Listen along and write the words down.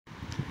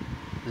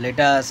Let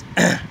us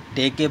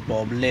take a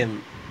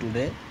problem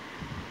today.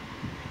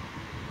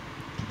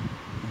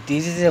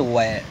 This is a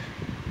wire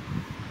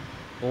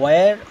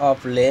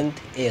of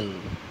length L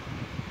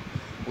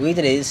with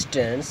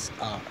resistance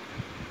R.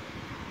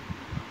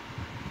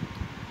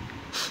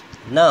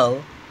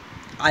 Now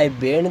I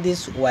bend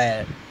this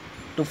wire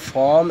to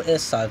form a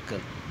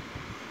circle.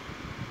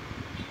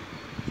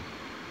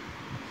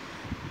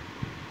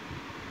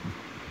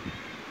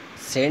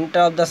 Center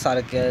of the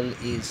circle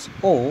is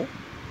O.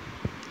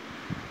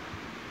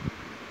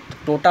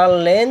 Total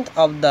length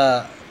of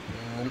the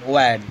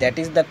wire, that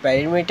is the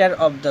perimeter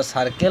of the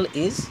circle,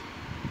 is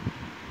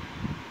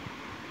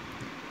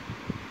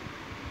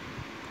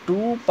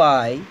 2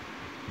 pi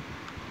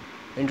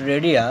into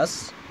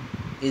radius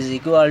is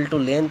equal to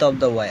length of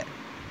the wire.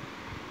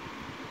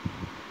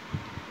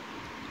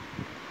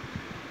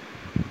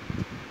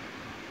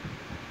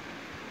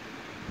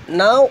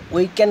 Now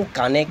we can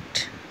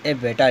connect a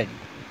battery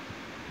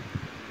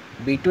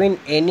between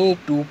any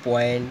 2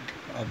 points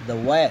of the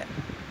wire.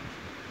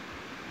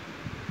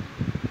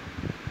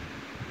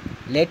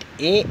 Let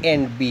A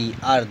and B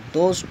are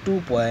those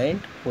 2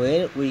 points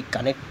where we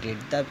connected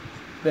the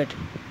battery.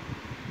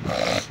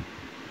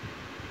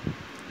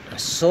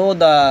 So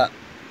the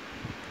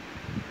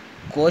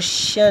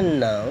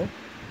question now,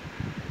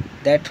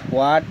 that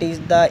what is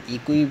the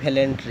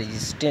equivalent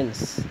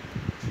resistance?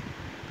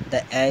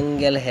 The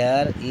angle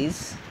here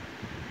is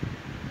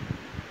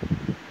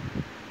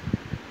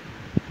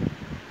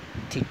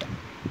theta.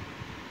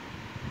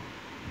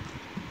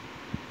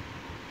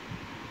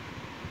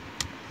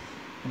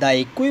 The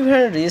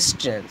equivalent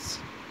resistance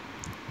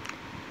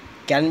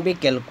can be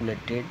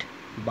calculated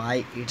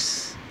by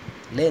its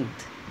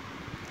length.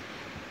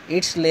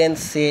 Its length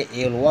say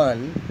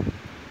L1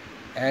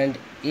 and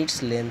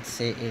its length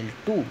say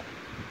L2.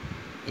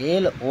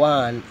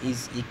 L1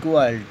 is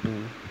equal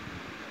to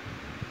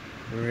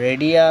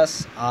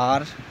radius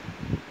R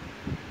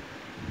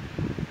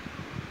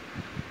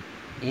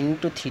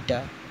into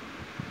theta.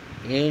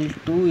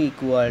 L2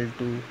 equal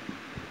to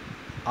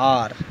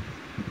R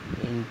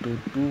into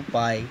 2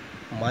 pi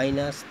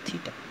minus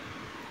theta.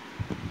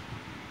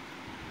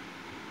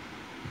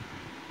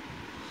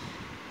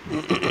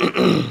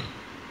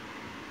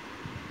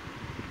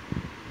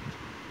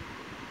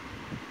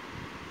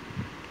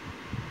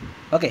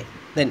 Okay,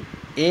 then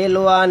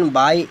L1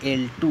 by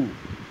L2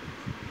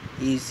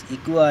 is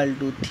equal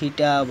to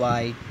theta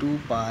by 2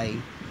 pi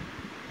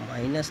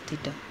minus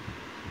theta,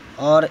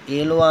 or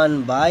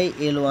L1 by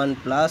L1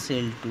 plus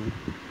L2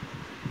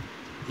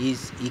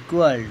 is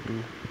equal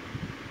to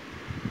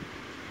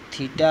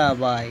theta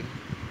by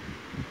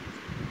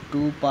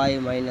 2 pi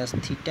minus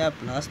theta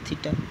plus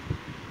theta,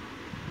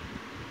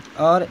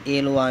 or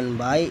L1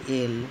 by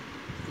L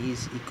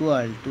is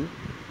equal to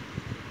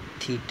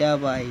theta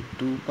by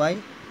 2 pi,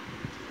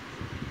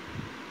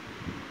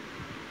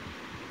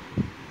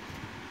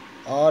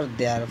 or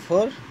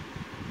therefore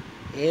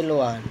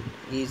L1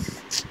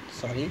 is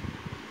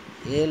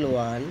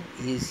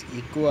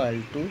equal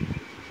to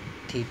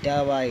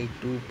theta by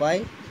 2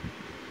 pi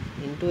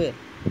into L,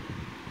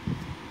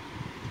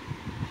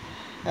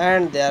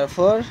 and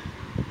therefore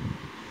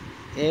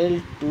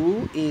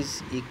L2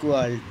 is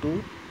equal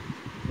to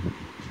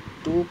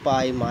 2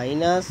 pi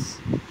minus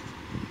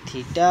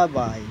theta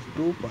by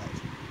 2 pi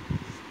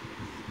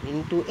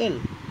into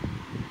L.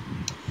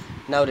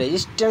 Now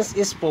resistance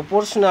is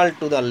proportional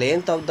to the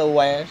length of the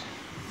wire,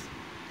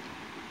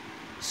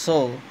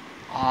 so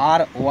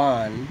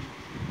R1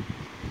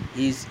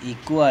 is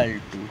equal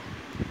to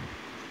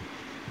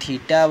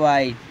theta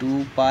by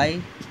 2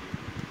 pi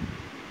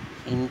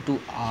into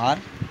R.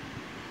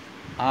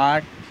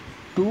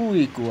 R2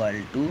 equal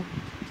to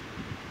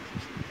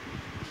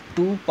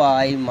 2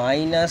 pi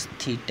minus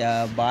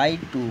theta by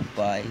 2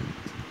 pi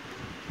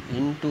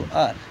into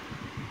R.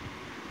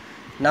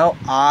 Now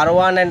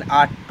R1 and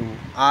R2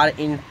 are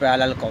in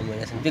parallel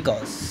combination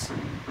because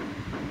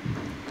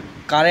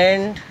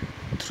current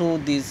through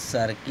this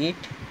circuit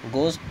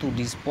goes to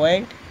this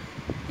point.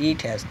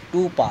 It has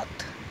two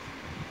paths.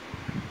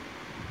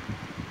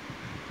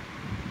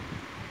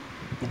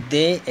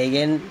 They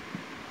again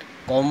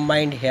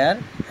combined here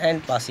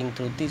and passing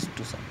through these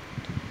two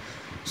circuits.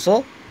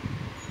 So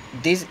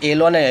this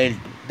L1 and L2,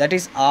 that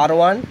is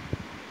R1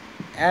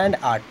 and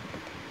R2,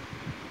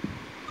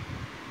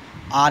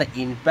 are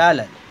in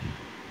parallel.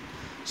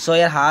 So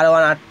here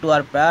R1 R2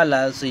 are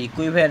parallel, so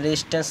equivalent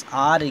resistance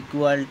R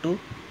equal to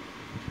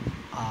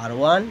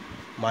R1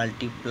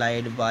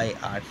 multiplied by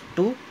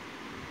R2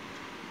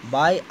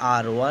 by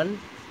R1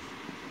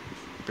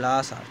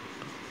 plus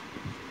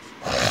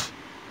R2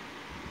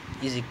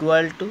 is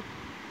equal to,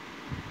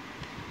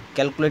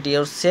 calculate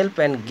yourself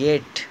and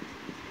get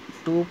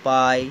 2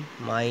 pi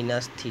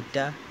minus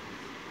theta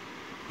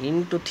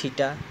into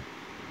theta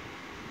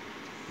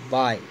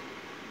by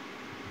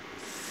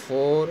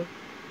 4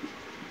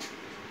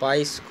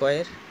 pi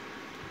square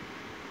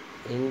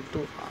into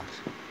R.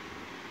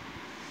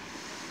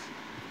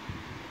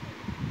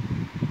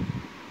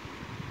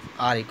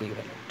 R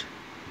equivalent.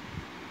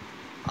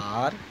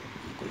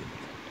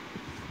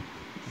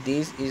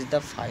 This is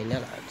the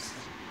final answer.